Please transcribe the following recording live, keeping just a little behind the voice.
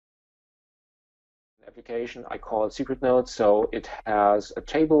application I call secret node, so it has a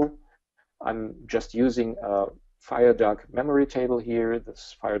table. I'm just using a FireDuck memory table here.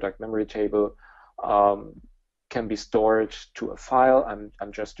 This FireDuck memory table can be stored to a file.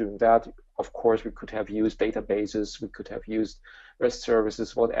 I'm just doing that. Of course, we could have used databases, we could have used REST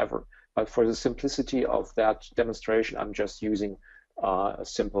services, whatever. But for the simplicity of that demonstration, I'm just using a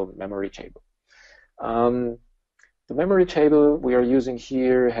simple memory table. The memory table we are using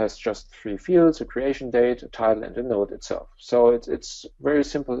here has just 3 fields: a creation date, a title, and a node itself. So it's very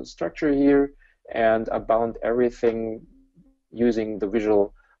simple structure here, and I bound everything using the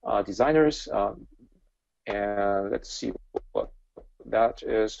visual designers. And let's see what that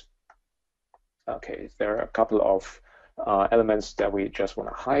is. Okay, there are a couple of elements that we just want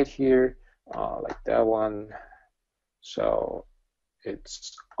to hide here, like that one. So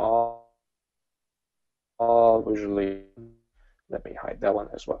it's all visually. Let me hide that one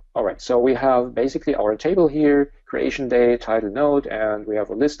as well. All right, so we have basically our table here: creation date, title, node, and we have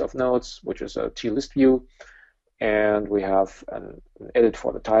a list of nodes, which is a T-list view, and we have an edit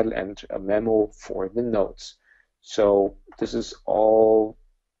for the title and a memo for the nodes. So this is all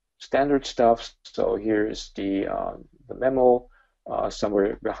standard stuff. So here's the memo.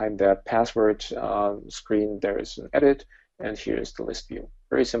 Somewhere behind that password screen, there is an edit, and here's the list view.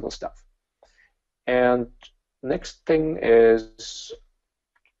 Very simple stuff. And next thing is,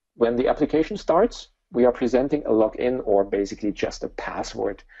 when the application starts, we are presenting a login, or basically just a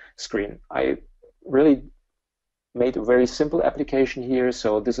password screen. I really made a very simple application here.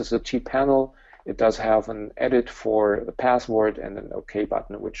 So this is a T-panel. It does have an edit for the password and an OK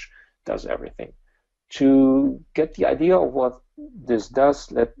button, which does everything. To get the idea of what this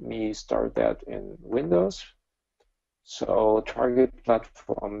does, let me start that in Windows. So target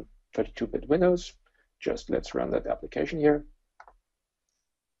platform 32-bit Windows. Just let's run that application here.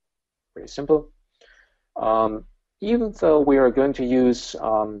 Very simple. Even though we are going to use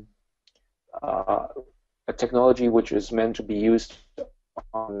a technology which is meant to be used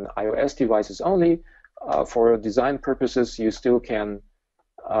on iOS devices only, for design purposes, you still can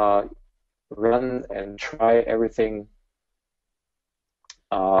run and try everything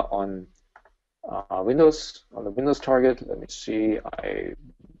on Windows, on the Windows target. Let me see, I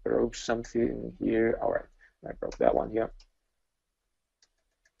broke something here. All right, I broke that one here.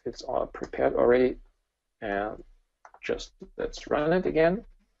 It's all prepared already, and just let's run it again.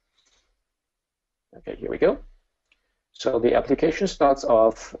 Okay, here we go. So the application starts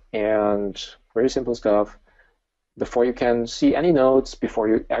off, and very simple stuff. Before you can see any nodes, before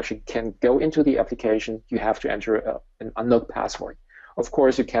you actually can go into the application, you have to enter an unknown password. Of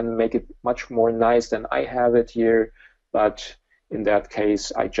course, you can make it much more nice than I have it here, but in that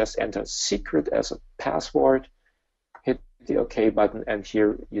case, I just enter secret as a password, hit the OK button, and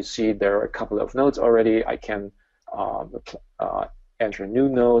here you see there are a couple of nodes already. I can enter new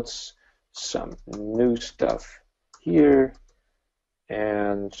nodes, some new stuff here,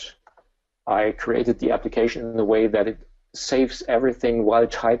 and I created the application in a way that it saves everything while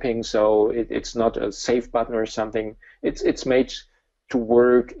typing, so it's not a save button or something. It's made to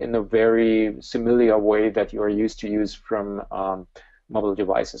work in a very similar way that you are used to use from mobile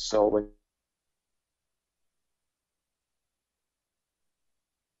devices. So when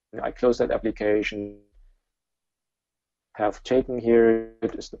I close that application, have taken here,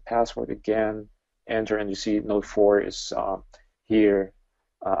 it is the password again, enter, and you see node 4 is here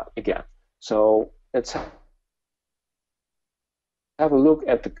again. So let's have a look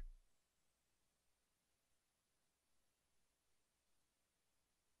at the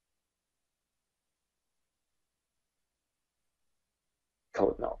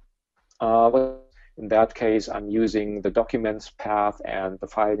code now. Well, in that case, I'm using the documents path, and the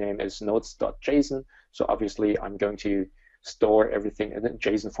file name is nodes.json. So obviously, I'm going to store everything in a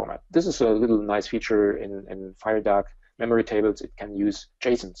JSON format. This is a little nice feature in FireDuck memory tables. It can use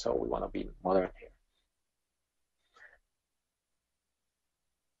JSON, so we want to be modern here.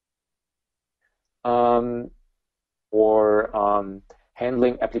 For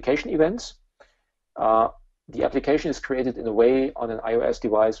handling application events, the application is created in a way on an iOS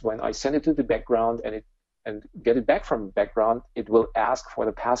device. When I send it to the background and get it back from the background, it will ask for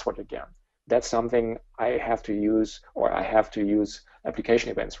the password again. That's something I have to use, or I have to use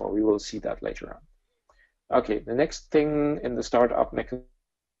application events for. We will see that later on. Okay, the next thing in the startup mechanism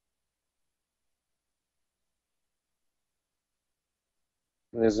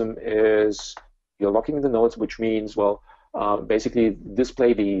is you're locking the nodes, which means, well, basically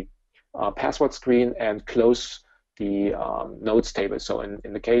display the password screen and close the nodes table. So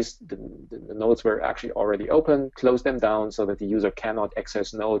in the case the nodes were actually already open, close them down so that the user cannot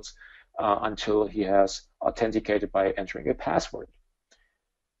access nodes until he has authenticated by entering a password.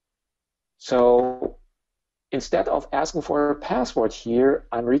 So instead of asking for a password here,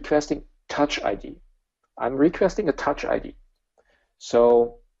 I'm requesting Touch ID. I'm requesting a Touch ID.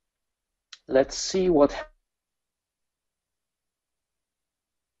 So let's see what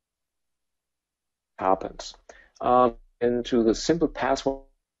happens. Into the simple password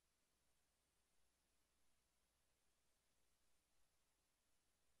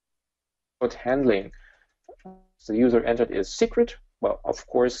handling, the user entered is secret. Well, of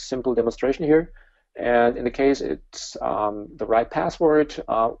course, simple demonstration here. And in the case it's the right password,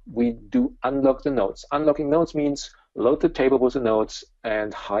 we do unlock the nodes. Unlocking nodes means load the table with the nodes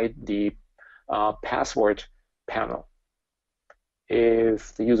and hide the password panel.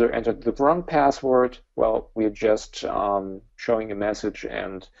 If the user entered the wrong password, well, we're just showing a message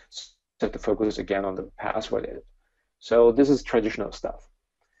and set the focus again on the password edit. So this is traditional stuff.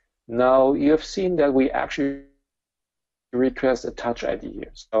 Now you have seen that we actually request a Touch ID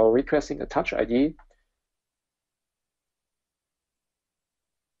here. So requesting a Touch ID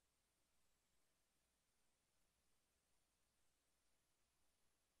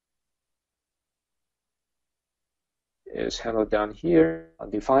is handled down here,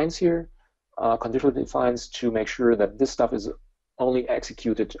 defines here, conditional defines to make sure that this stuff is only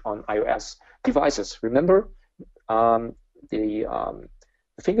executed on iOS devices. Remember, the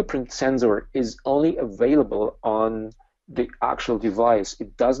fingerprint sensor is only available on the actual device.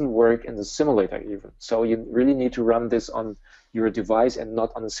 It doesn't work in the simulator even. So you really need to run this on your device and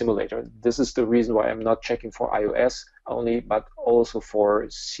not on a simulator. This is the reason why I'm not checking for iOS only, but also for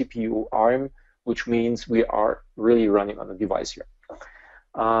CPU ARM, which means we are really running on a device here.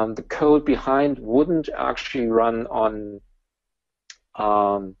 The code behind wouldn't actually run on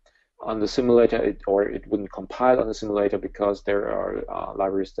the simulator, or it wouldn't compile on the simulator because there are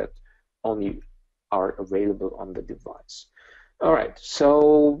libraries that only are available on the device. All right,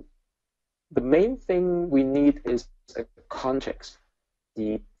 so the main thing we need is a context.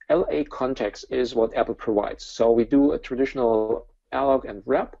 The LA context is what Apple provides. So we do a traditional alloc and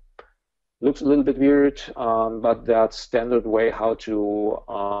wrap. Looks a little bit weird, but that's standard way how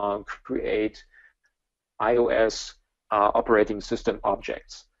to create iOS operating system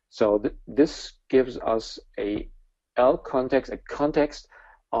objects. So this gives us a L context, a context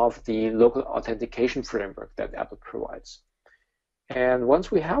of the local authentication framework that Apple provides. And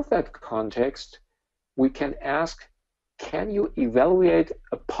once we have that context, we can ask, can you evaluate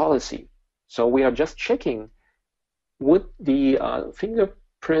a policy? So we are just checking, would the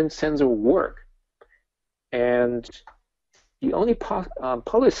fingerprint sensor work? And the only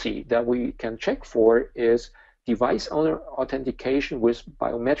policy that we can check for is device owner authentication with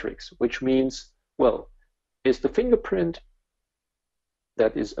biometrics, which means, well, is the fingerprint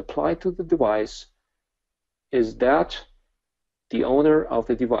that is applied to the device, is that the owner of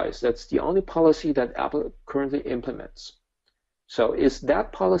the device? That's the only policy that Apple currently implements. So is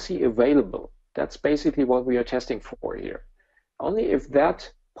that policy available? That's basically what we are testing for here. Only if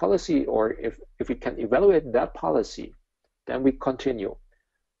that policy, or if we can evaluate that policy, then we continue.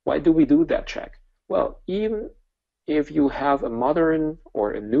 Why do we do that check? Well, even if you have a modern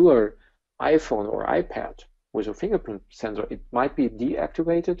or a newer iPhone or iPad with a fingerprint sensor, it might be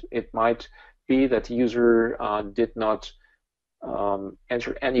deactivated. It might be that the user did not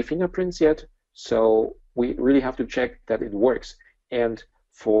enter any fingerprints yet. So we really have to check that it works. And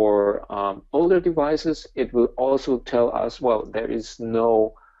for older devices, it will also tell us, well, there is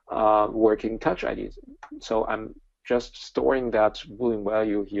no working Touch ID. So I'm just storing that Boolean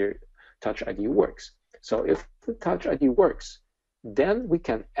value here, Touch ID works. So if the Touch ID works, then we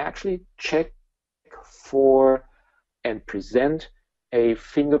can actually check for and present a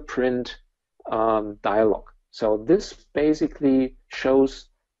fingerprint dialog. So this basically shows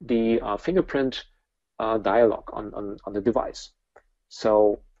the fingerprint dialog on the device.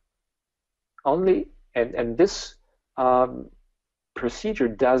 So only, and this procedure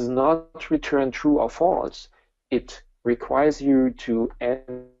does not return true or false. It requires you to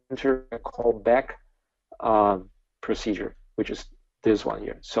enter a callback procedure, which is this one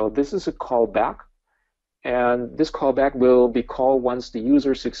here. So this is a callback, and this callback will be called once the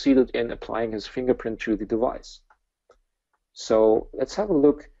user succeeded in applying his fingerprint to the device. So let's have a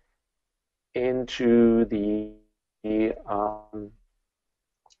look into the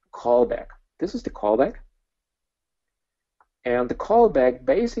callback. This is the callback, and the callback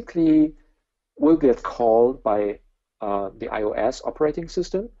basically will get called by the iOS operating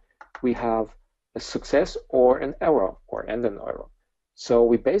system. We have a success or an error, and an error. So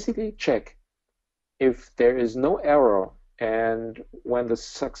we basically check if there is no error And when the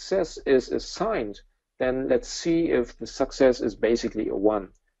success is assigned, then let's see if the success is basically a 1.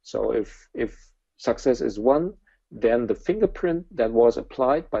 So if success is 1, then the fingerprint that was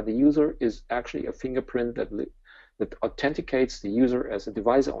applied by the user is actually a fingerprint that authenticates the user as a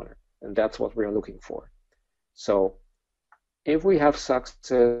device owner. And that's what we are looking for. So if we have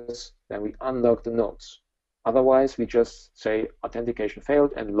success, then we unlock the nodes. Otherwise, we just say authentication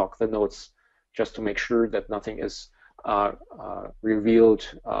failed and lock the nodes just to make sure that nothing is revealed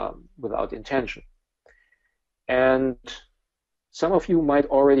without intention. And some of you might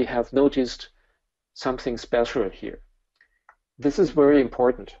already have noticed something special here. This is very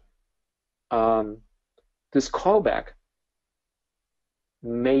important. This callback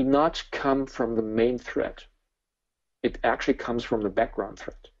may not come from the main thread. It actually comes from the background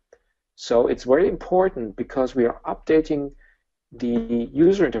thread. So it's very important because we are updating the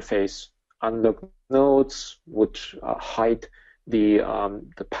user interface. Unlock nodes would hide the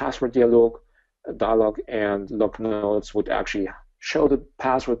password dialog, and lock nodes would actually show the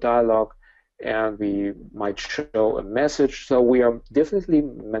password dialog, and we might show a message. So we are definitely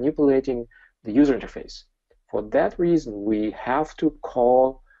manipulating the user interface. For that reason, we have to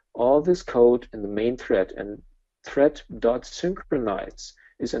call all this code in the main thread, and thread.synchronize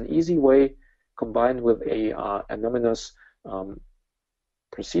is an easy way combined with a anonymous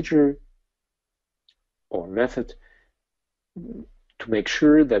procedure or method to make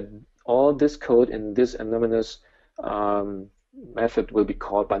sure that all this code in this anonymous method will be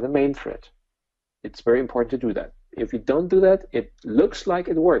called by the main thread. It's very important to do that. If you don't do that, it looks like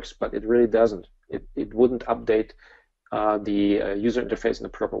it works, but it really doesn't. It wouldn't update the user interface in the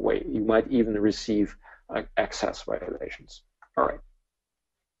proper way. You might even receive access violations. All right.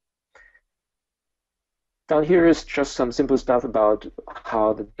 Down here is just some simple stuff about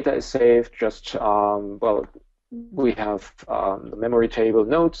how the data is saved. Just, well, we have the memory table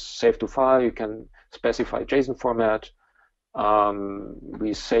nodes saved to file. You can specify JSON format.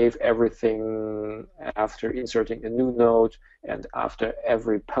 We save everything after inserting a new node, and after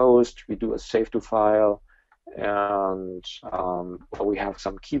every post, we do a save to file. And we have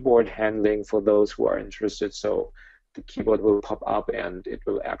some keyboard handling for those who are interested. So the keyboard will pop up and it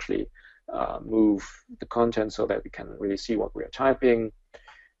will actually move the content so that we can really see what we are typing.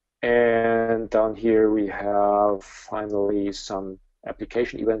 And down here we have finally some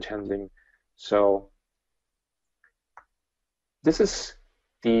application event handling. So this is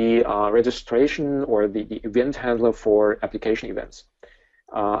the registration or the event handler for application events.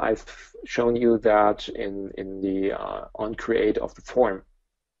 I've shown you that in the onCreate of the form.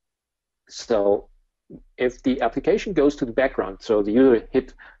 So if the application goes to the background, so the user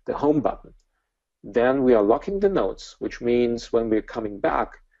hit the home button, then we are locking the nodes, which means when we're coming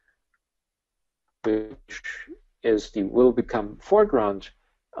back, which is the will become foreground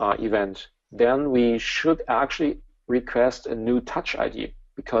event, then we should actually request a new touch ID,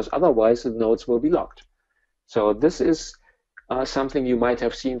 because otherwise the nodes will be locked. So this is something you might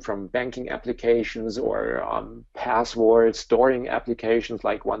have seen from banking applications or password storing applications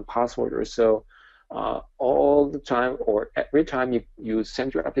like 1Password or so. All the time, or every time you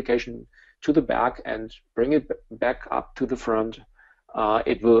send your application to the back and bring it back up to the front,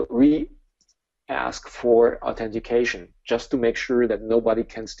 it will re-ask for authentication just to make sure that nobody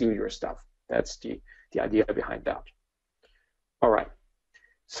can steal your stuff. That's the idea behind that. All right.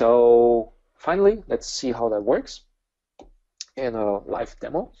 So finally, let's see how that works in a live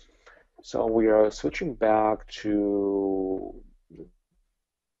demo. So we are switching back to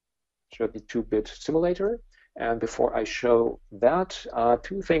 32-bit simulator. And before I show that,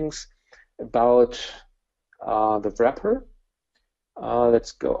 two things about the wrapper.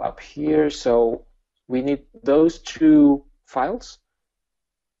 Let's go up here. So we need those two files.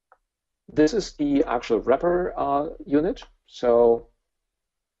 This is the actual wrapper unit. So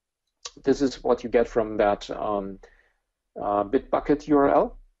this is what you get from that Bitbucket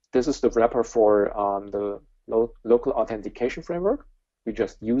URL. This is the wrapper for the local authentication framework. We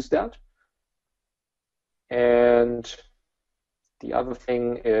just use that. And the other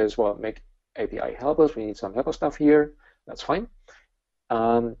thing is, well, make API helpers. We need some helper stuff here. That's fine.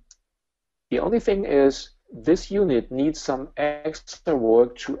 The only thing is this unit needs some extra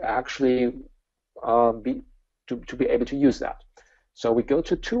work to actually be able to use that. So we go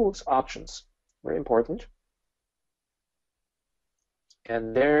to Tools, Options, very important.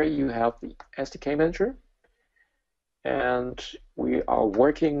 And there you have the Sdk Manager. And we are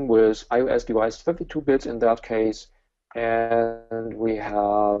working with iOS device 32 bits in that case. And we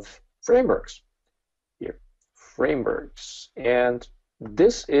have frameworks here, frameworks. And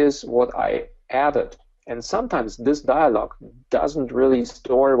this is what I added And sometimes this dialog doesn't really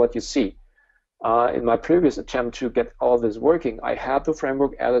store what you see. In my previous attempt to get all this working, I had the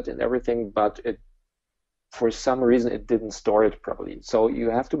framework added and everything, but for some reason it didn't store it properly. So you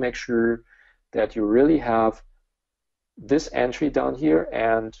have to make sure that you really have this entry down here,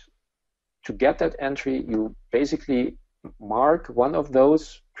 and to get that entry, you basically mark one of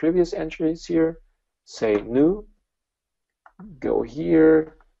those previous entries here, say new, go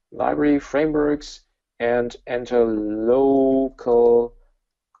here, library, frameworks, and enter local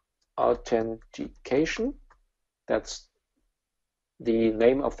authentication. That's the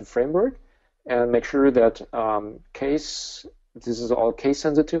name of the framework, and make sure that this is all case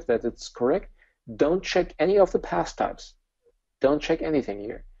sensitive, that it's correct. Don't check any of the path types. Don't check anything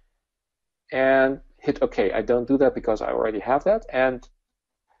here. And hit OK. I don't do that because I already have that. And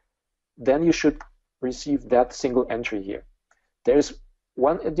then you should receive that single entry here. There's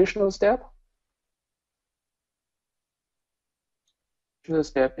one additional step. The additional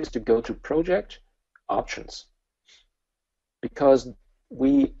step is to go to Project, Options. Because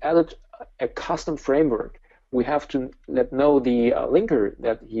we added a custom framework, we have to let know the linker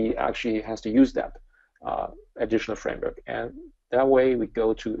that he actually has to use that additional framework. And that way we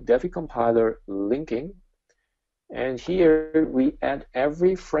go to Delphi compiler linking, and here we add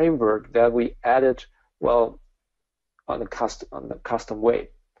every framework that we added, well, on the custom way.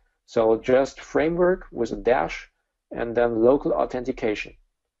 So just framework with a dash and then local authentication.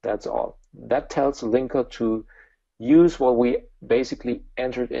 That's all. That tells the linker to use what we basically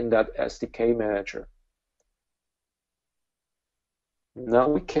entered in that SDK Manager. Now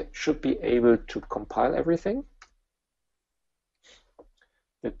we should be able to compile everything.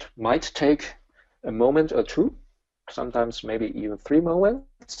 It might take a moment or two, sometimes maybe even 3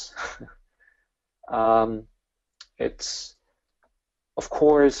 moments. It's, of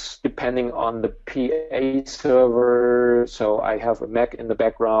course, depending on the PA server. So I have a Mac in the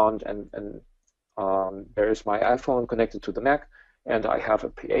background, and there is my iPhone connected to the Mac, and I have a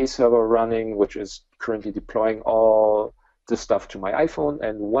PA server running, which is currently deploying all the stuff to my iPhone.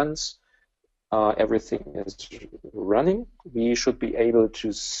 And once everything is running, we should be able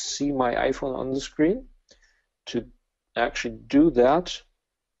to see my iPhone on the screen. To actually do that,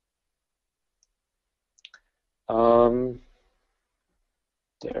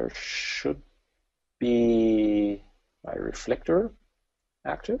 there should be my reflector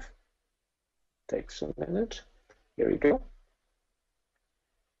active. Takes a minute. Here we go.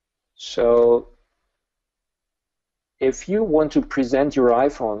 So if you want to present your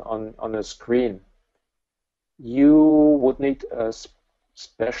iPhone on a screen, you would need a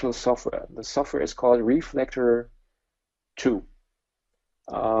special software. The software is called Reflector 2.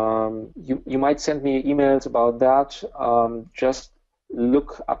 You might send me emails about that. Just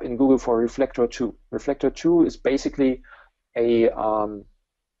look up in Google for Reflector 2. Reflector 2 is basically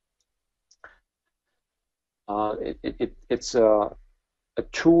it's a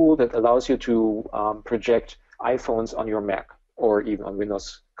tool that allows you to project iPhones on your Mac or even on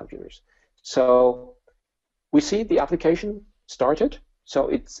Windows computers. So we see the application started. So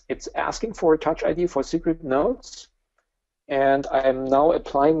it's asking for a Touch ID for secret notes, and I'm now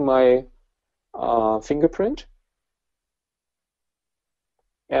applying my fingerprint.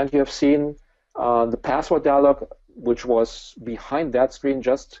 And you have seen the password dialog, which was behind that screen,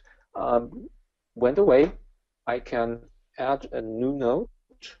 just went away. I can add a new note.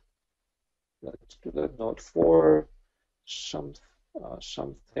 Let's do that note for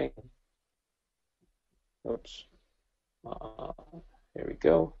something. Oops. Here we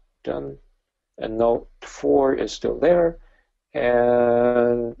go. Done. And note 4 is still there.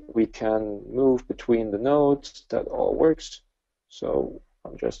 And we can move between the nodes. That all works. So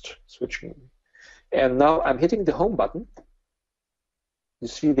I'm just switching. And now I'm hitting the home button. You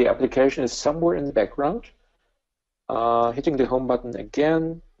see the application is somewhere in the background. Hitting the home button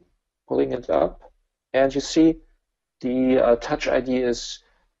again, pulling it up, and you see the Touch ID is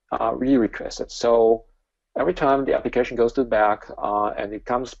re-requested. So every time the application goes to the back and it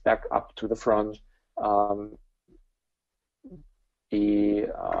comes back up to the front, the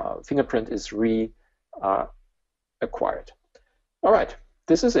fingerprint is re-acquired. All right,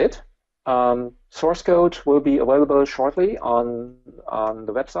 this is it. Source code will be available shortly on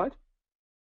the website.